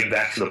of give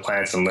back to the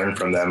plants and learn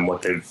from them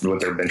what they've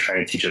been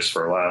trying to teach us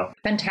for a while.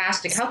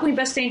 Fantastic. How can we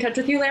best stay in touch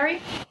with you, Larry?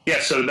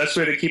 Yeah, so the best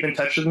way to keep in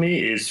touch with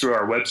me is through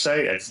our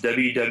website. It's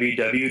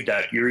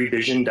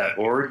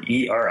www.erievision.org,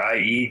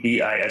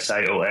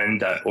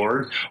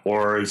 ERIEVISION.org,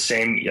 or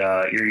same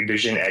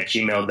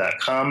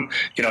erievision@gmail.com. You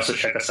can also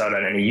check us out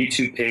on any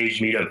YouTube page,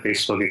 Meetup,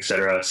 Facebook,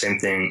 etc. Same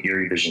thing,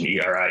 ERIE Vision,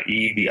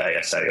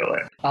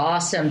 ERIEVISION.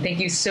 Awesome. Thank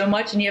you so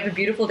much, and you have a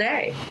beautiful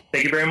day.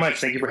 Thank you very much.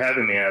 Thank you for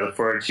having me. I look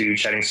forward to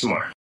chatting some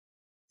more.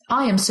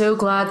 I am so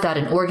glad that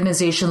an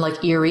organization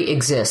like ERIE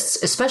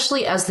exists,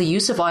 especially as the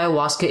use of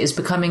ayahuasca is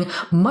becoming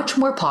much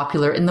more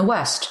popular in the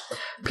West.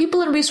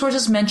 People and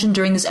resources mentioned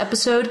during this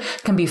episode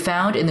can be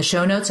found in the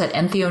show notes at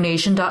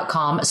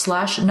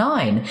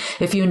entheonation.com/9.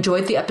 If you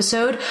enjoyed the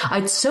episode,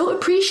 I'd so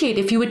appreciate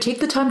if you would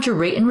take the time to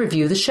rate and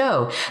review the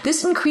show.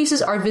 This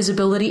increases our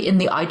visibility in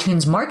the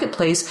iTunes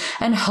marketplace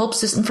and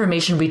helps this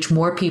information reach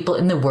more people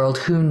in the world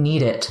who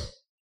need it.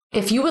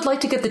 If you would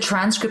like to get the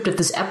transcript of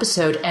this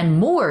episode and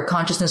more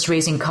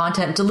consciousness-raising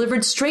content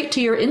delivered straight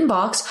to your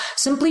inbox,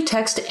 simply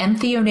text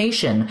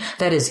Entheonation,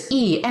 that is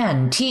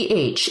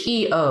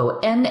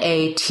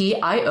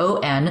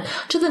ENTHEONATION,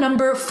 to the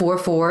number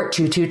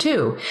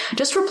 44222.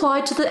 Just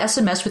reply to the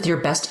SMS with your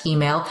best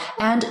email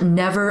and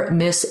never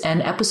miss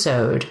an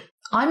episode.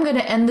 I'm going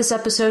to end this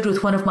episode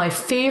with one of my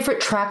favorite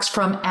tracks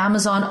from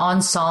Amazon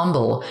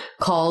Ensemble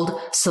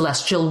called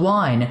Celestial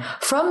Wine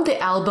from the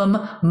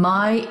album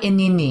My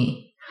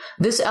Inini.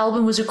 This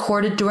album was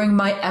recorded during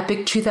my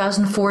epic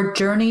 2004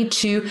 journey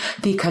to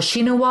the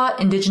Kaxinawa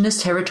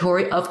indigenous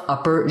territory of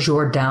Upper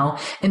Jordão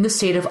in the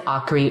state of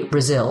Acre,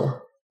 Brazil.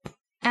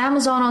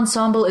 Amazon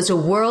Ensemble is a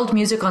world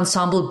music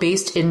ensemble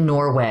based in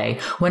Norway.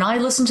 When I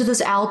listen to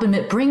this album,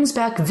 it brings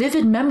back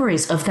vivid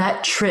memories of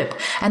that trip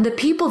and the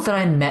people that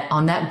I met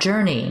on that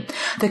journey.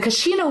 The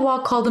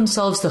Kaxinawa call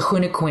themselves the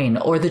Hunaquin,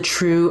 or the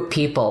true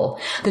people.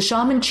 The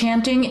shaman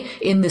chanting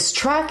in this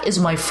track is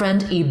my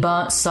friend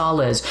Iba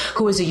Sales,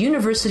 who is a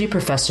university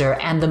professor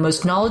and the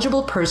most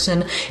knowledgeable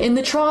person in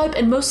the tribe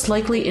and most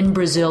likely in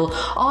Brazil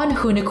on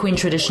Hunaquin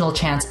traditional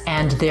chants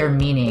and their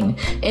meaning.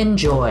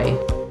 Enjoy.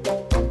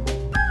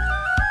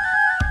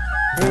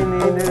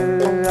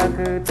 Ininu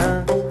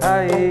akutan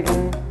ai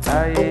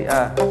a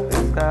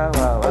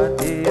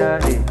uskawawati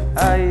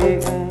ai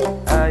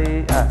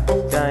a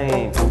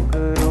jain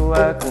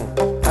kuruakun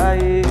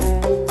ai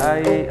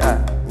a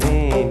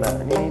ni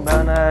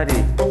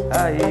banari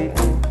ai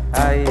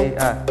a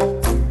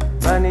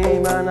mani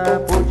mana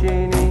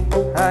puchini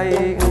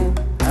ai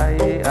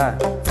a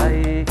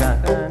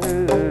kakanu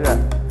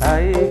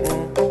ai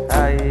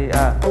a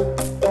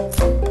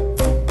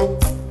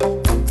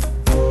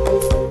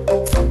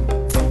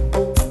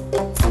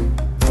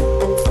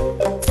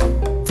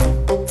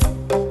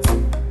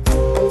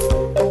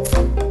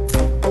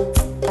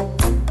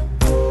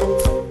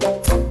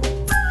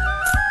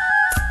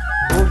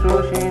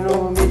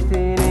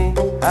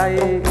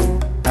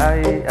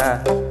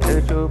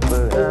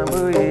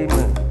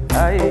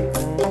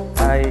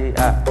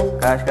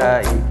Casca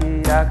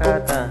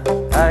ikirakatan,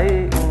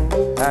 ai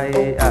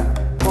a,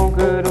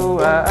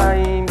 kunkurua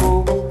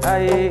aimbu,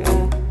 ai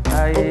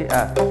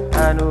a,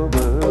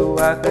 anubu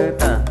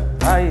akatan,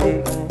 ai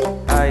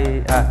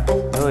a,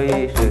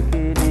 noi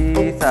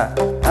shukirisa,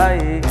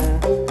 ai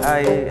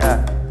a,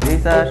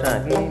 lisa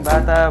shankin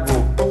batabu,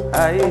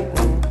 ai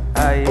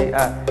a,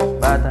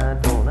 batan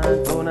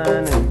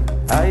tunan,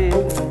 ai a.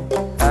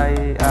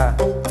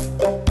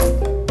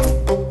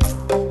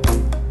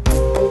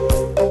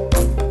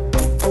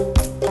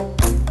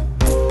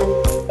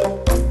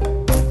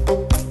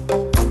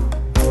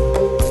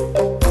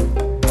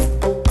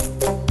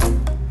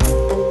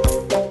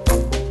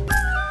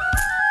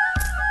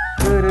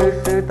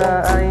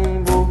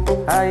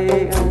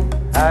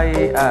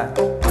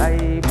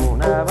 Ai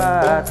buna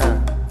batan,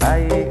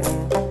 ai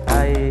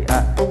a,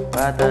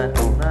 batan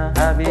tuna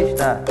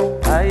avista,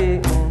 ai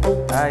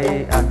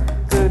a,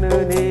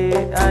 kununi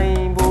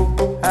aimbu,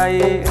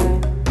 ai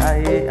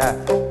a,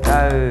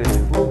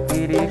 kauru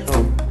kiriso,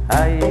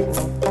 ai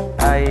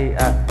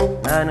a,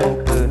 nanan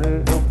kunu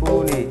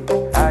upuni,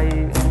 ai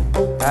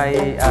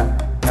a,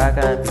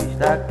 kakan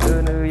pista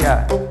kunuya,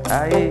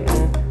 ai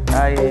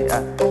a,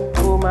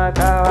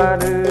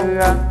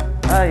 kumakawadua,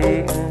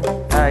 ai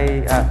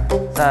a,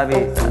 sabi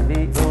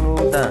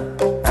unutan,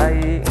 ai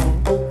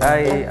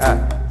a,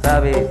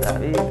 sabi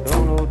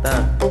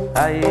unutan,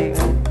 ai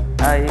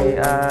a.